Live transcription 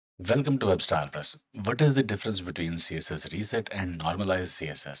Welcome to WebStylePress. What is the difference between CSS Reset and Normalize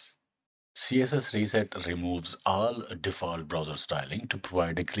CSS? CSS Reset removes all default browser styling to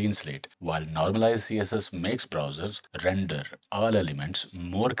provide a clean slate, while Normalize CSS makes browsers render all elements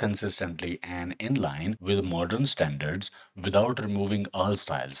more consistently and in line with modern standards without removing all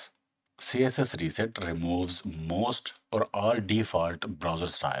styles. CSS Reset removes most or all default browser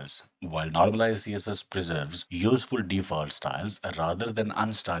styles, while Normalize CSS preserves useful default styles rather than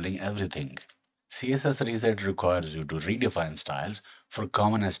unstyling everything. CSS Reset requires you to redefine styles for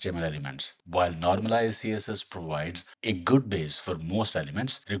common HTML elements, while Normalize CSS provides a good base for most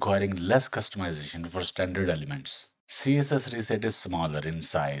elements, requiring less customization for standard elements. CSS Reset is smaller in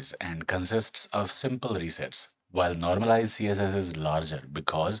size and consists of simple resets, while Normalized CSS is larger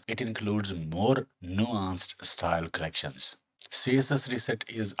because it includes more nuanced style corrections. CSS Reset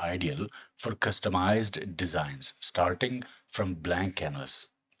is ideal for customized designs starting from blank canvas,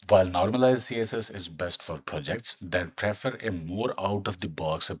 while Normalized CSS is best for projects that prefer a more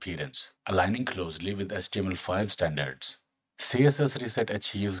out-of-the-box appearance, aligning closely with HTML5 standards. CSS Reset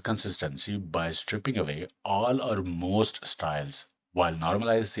achieves consistency by stripping away all or most styles, while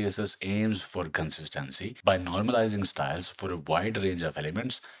Normalized CSS aims for consistency by normalizing styles for a wide range of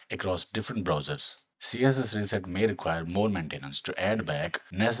elements across different browsers. CSS Reset may require more maintenance to add back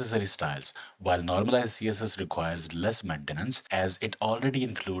necessary styles, while Normalized CSS requires less maintenance as it already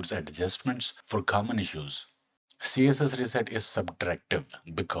includes adjustments for common issues. CSS Reset is subtractive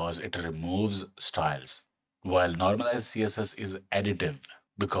because it removes styles, while Normalized CSS is additive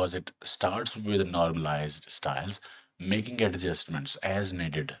because it starts with normalized styles, making adjustments as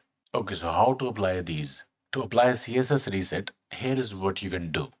needed. Okay, so how to apply these? To apply CSS Reset, here is what you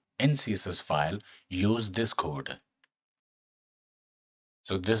can do. In CSS file, use this code.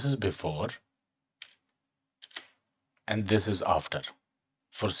 So this is before and this is after.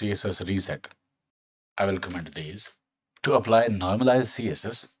 For CSS Reset, I will comment these. To apply Normalize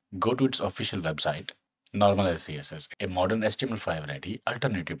CSS, go to its official website. Normalize CSS, a modern HTML5 ready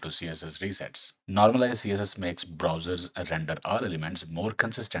alternative to CSS resets. Normalize CSS makes browsers render all elements more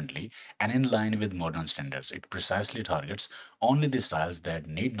consistently and in line with modern standards. It precisely targets only the styles that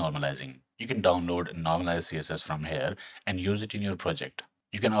need normalizing. You can download Normalize CSS from here and use it in your project.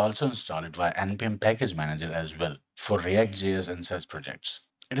 You can also install it via npm package manager as well for React.js and such projects.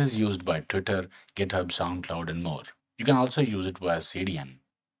 It is used by Twitter, GitHub, SoundCloud, and more. You can also use it via CDN.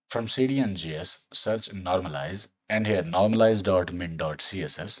 From CDN.js, search normalize, and here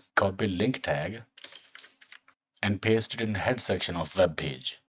normalize.min.css, copy link tag, and paste it in head section of web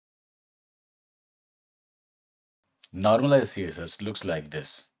page. Normalize CSS looks like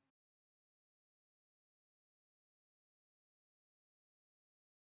this.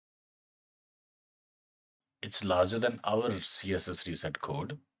 It's larger than our CSS reset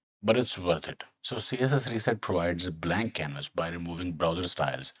code, but it's worth it. So CSS Reset provides a blank canvas by removing browser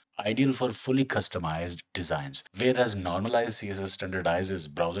styles, ideal for fully customized designs, whereas Normalized CSS standardizes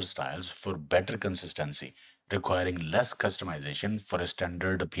browser styles for better consistency, requiring less customization for a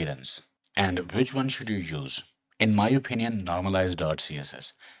standard appearance. And which one should you use? In my opinion,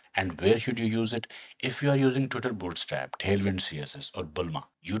 Normalize.css. And where should you use it? If you are using Twitter Bootstrap, Tailwind CSS, or Bulma,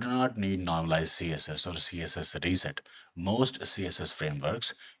 you do not need Normalize CSS or CSS Reset. Most CSS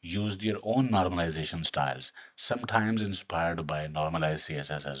frameworks use their own normalization styles, sometimes inspired by Normalize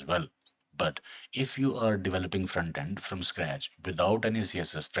CSS as well. But if you are developing frontend from scratch without any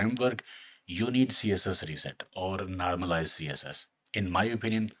CSS framework, you need CSS Reset or Normalize CSS. In my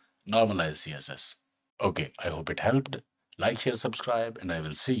opinion, Normalize CSS. Okay, I hope it helped. Like, share, subscribe, and I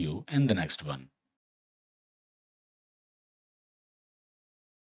will see you in the next one.